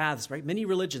many paths, right? Many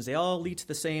religions. They all lead to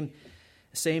the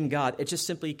same God. It just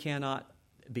simply cannot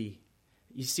be.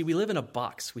 You see, we live in a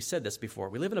box. We said this before.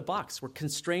 We live in a box. We're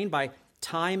constrained by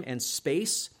time and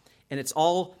space, and it's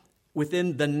all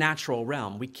within the natural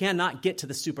realm. We cannot get to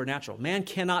the supernatural. Man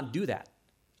cannot do that.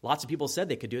 Lots of people said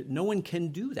they could do it. No one can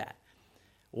do that.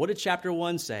 What did chapter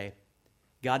 1 say?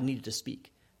 God needed to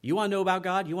speak. You want to know about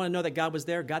God? You want to know that God was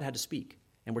there? God had to speak.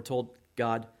 And we're told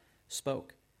God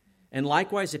spoke. And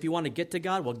likewise, if you want to get to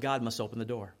God, well, God must open the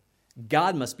door.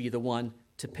 God must be the one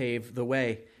to pave the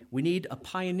way. We need a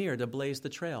pioneer to blaze the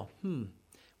trail. We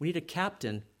need a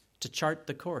captain to chart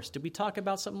the course. Did we talk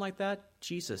about something like that?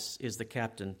 Jesus is the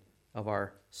captain of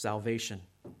our salvation.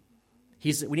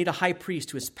 We need a high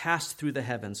priest who has passed through the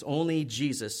heavens. Only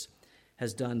Jesus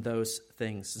has done those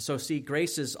things. And so, see,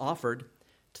 grace is offered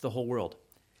to the whole world.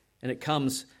 And it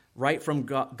comes right from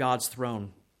God's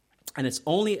throne. And it's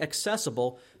only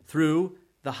accessible through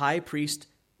the high priest,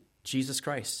 Jesus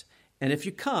Christ. And if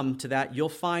you come to that, you'll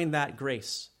find that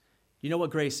grace. You know what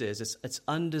grace is? It's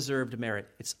undeserved merit.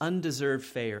 It's undeserved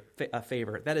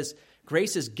favor. That is,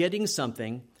 grace is getting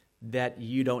something that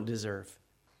you don't deserve.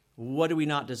 What do we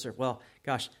not deserve? Well,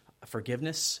 gosh,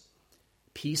 forgiveness,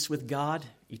 peace with God,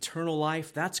 eternal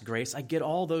life, that's grace. I get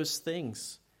all those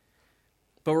things.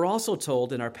 But we're also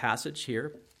told in our passage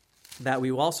here that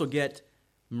we will also get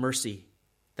mercy,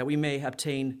 that we may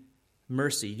obtain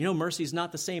mercy. You know, mercy is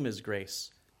not the same as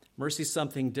grace. Mercy is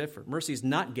something different. Mercy is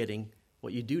not getting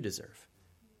what you do deserve.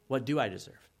 What do I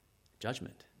deserve?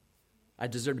 Judgment. I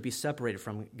deserve to be separated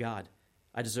from God.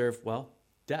 I deserve, well,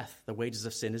 death. The wages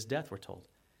of sin is death, we're told.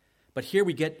 But here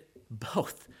we get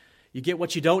both. You get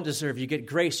what you don't deserve. You get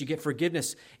grace, you get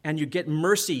forgiveness, and you get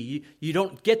mercy. You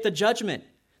don't get the judgment.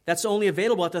 That's only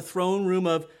available at the throne room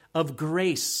of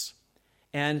grace.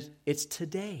 And it's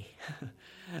today.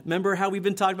 Remember how we've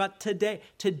been talking about today?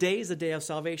 Today is the day of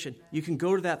salvation. You can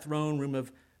go to that throne room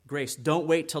of grace. Don't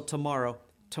wait till tomorrow.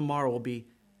 Tomorrow will be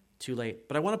too late.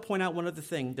 But I want to point out one other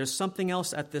thing. There's something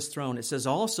else at this throne. It says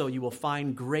also you will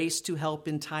find grace to help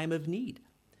in time of need.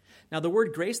 Now, the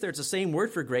word grace there, it's the same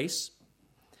word for grace,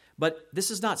 but this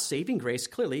is not saving grace,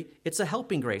 clearly. It's a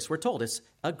helping grace. We're told it's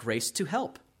a grace to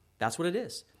help. That's what it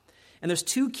is. And there's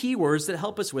two key words that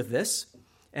help us with this,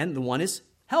 and the one is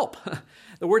help.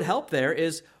 The word help there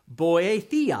is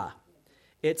boethia.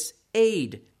 It's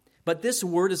aid. But this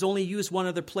word is only used one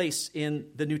other place in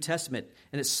the New Testament,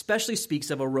 and it especially speaks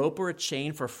of a rope or a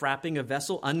chain for frapping a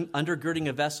vessel, undergirding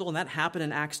a vessel, and that happened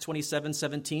in Acts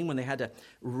 27:17 when they had to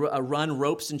run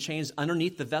ropes and chains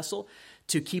underneath the vessel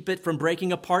to keep it from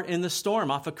breaking apart in the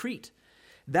storm off of Crete.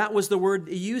 That was the word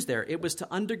used there. It was to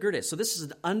undergird it. So this is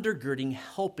an undergirding,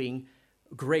 helping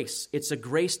grace. It's a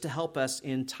grace to help us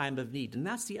in time of need, and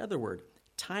that's the other word.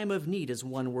 Time of need is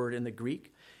one word in the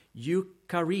Greek,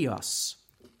 eukarios.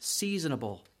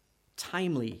 Seasonable,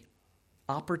 timely,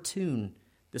 opportune.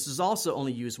 This is also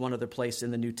only used one other place in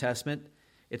the New Testament.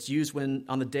 It's used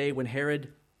on the day when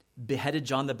Herod beheaded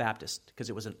John the Baptist,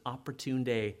 because it was an opportune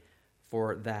day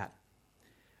for that.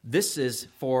 This is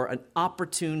for an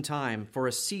opportune time, for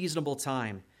a seasonable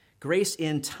time. Grace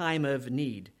in time of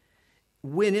need.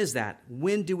 When is that?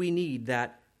 When do we need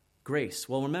that grace?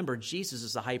 Well, remember, Jesus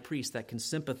is the high priest that can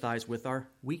sympathize with our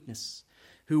weakness,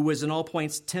 who was in all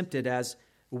points tempted as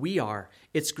we are.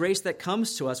 It's grace that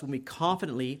comes to us when we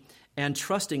confidently and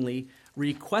trustingly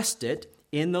request it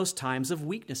in those times of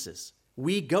weaknesses.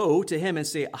 We go to him and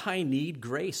say, I need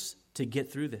grace to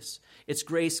get through this. It's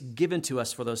grace given to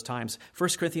us for those times.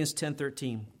 1 Corinthians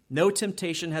 10:13. No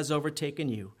temptation has overtaken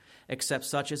you, except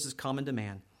such as is common to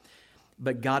man.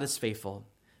 But God is faithful,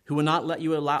 who will not let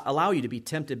you allow you to be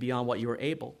tempted beyond what you are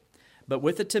able. But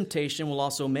with the temptation will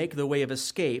also make the way of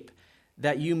escape,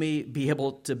 that you may be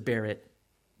able to bear it.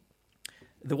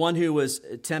 The one who was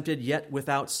tempted yet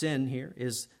without sin here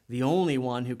is the only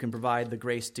one who can provide the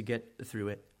grace to get through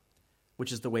it,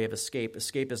 which is the way of escape.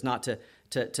 Escape is not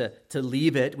to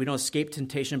leave it. We don't escape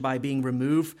temptation by being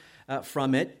removed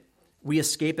from it. We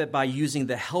escape it by using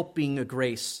the helping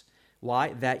grace.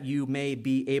 Why? That you may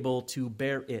be able to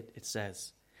bear it, it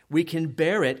says. We can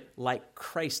bear it like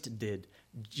Christ did.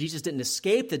 Jesus didn't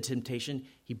escape the temptation.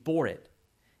 He bore it.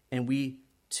 And we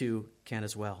too can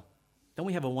as well. Don't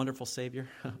we have a wonderful Savior?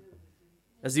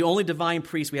 As the only divine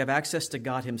priest, we have access to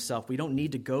God himself. We don't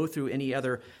need to go through any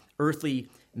other earthly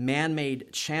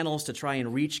man-made channels to try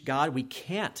and reach God. We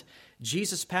can't.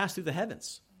 Jesus passed through the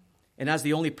heavens. And as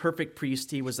the only perfect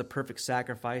priest, he was the perfect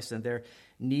sacrifice, and there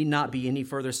need not be any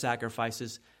further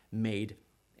sacrifices made.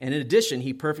 And in addition,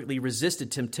 he perfectly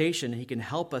resisted temptation, and he can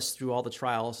help us through all the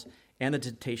trials and the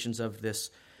temptations of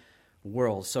this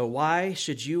world. So why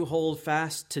should you hold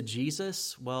fast to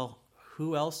Jesus? Well,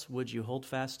 who else would you hold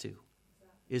fast to?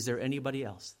 Is there anybody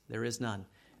else? There is none.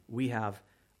 We have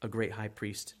a great high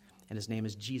priest, and his name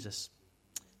is Jesus.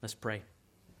 Let's pray.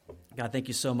 God, thank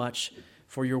you so much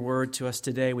for your word to us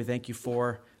today. We thank you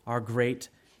for our great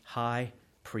high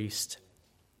priest,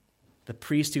 the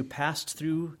priest who passed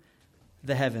through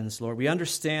the heavens, Lord. We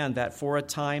understand that for a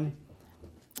time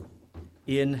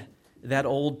in that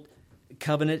old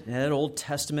covenant, in that Old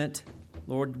Testament,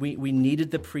 Lord, we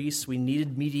needed the priests, we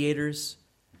needed mediators,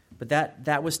 but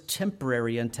that was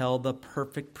temporary until the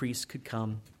perfect priest could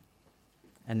come.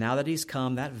 And now that he's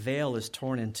come, that veil is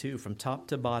torn in two from top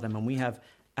to bottom, and we have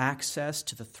access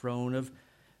to the throne of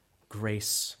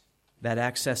grace. That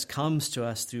access comes to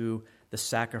us through the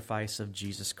sacrifice of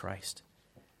Jesus Christ.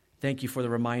 Thank you for the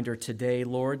reminder today,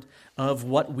 Lord, of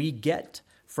what we get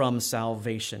from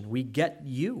salvation. We get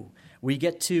you. We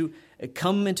get to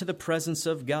come into the presence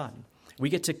of God. We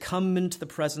get to come into the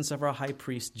presence of our high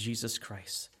priest, Jesus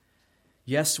Christ.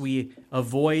 Yes, we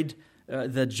avoid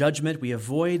the judgment. We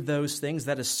avoid those things.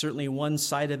 That is certainly one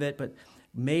side of it. But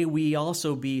may we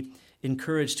also be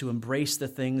encouraged to embrace the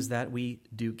things that we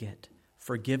do get.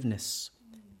 Forgiveness,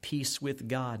 peace with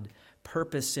God,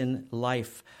 purpose in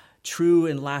life, true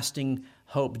and lasting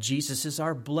hope. Jesus is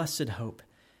our blessed hope.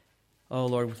 Oh,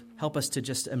 Lord, help us to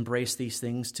just embrace these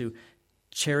things, to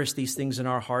cherish these things in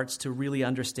our hearts, to really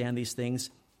understand these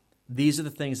things. These are the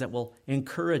things that will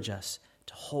encourage us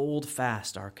to hold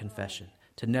fast our confession,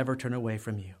 to never turn away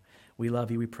from you. We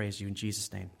love you. We praise you. In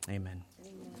Jesus' name, amen.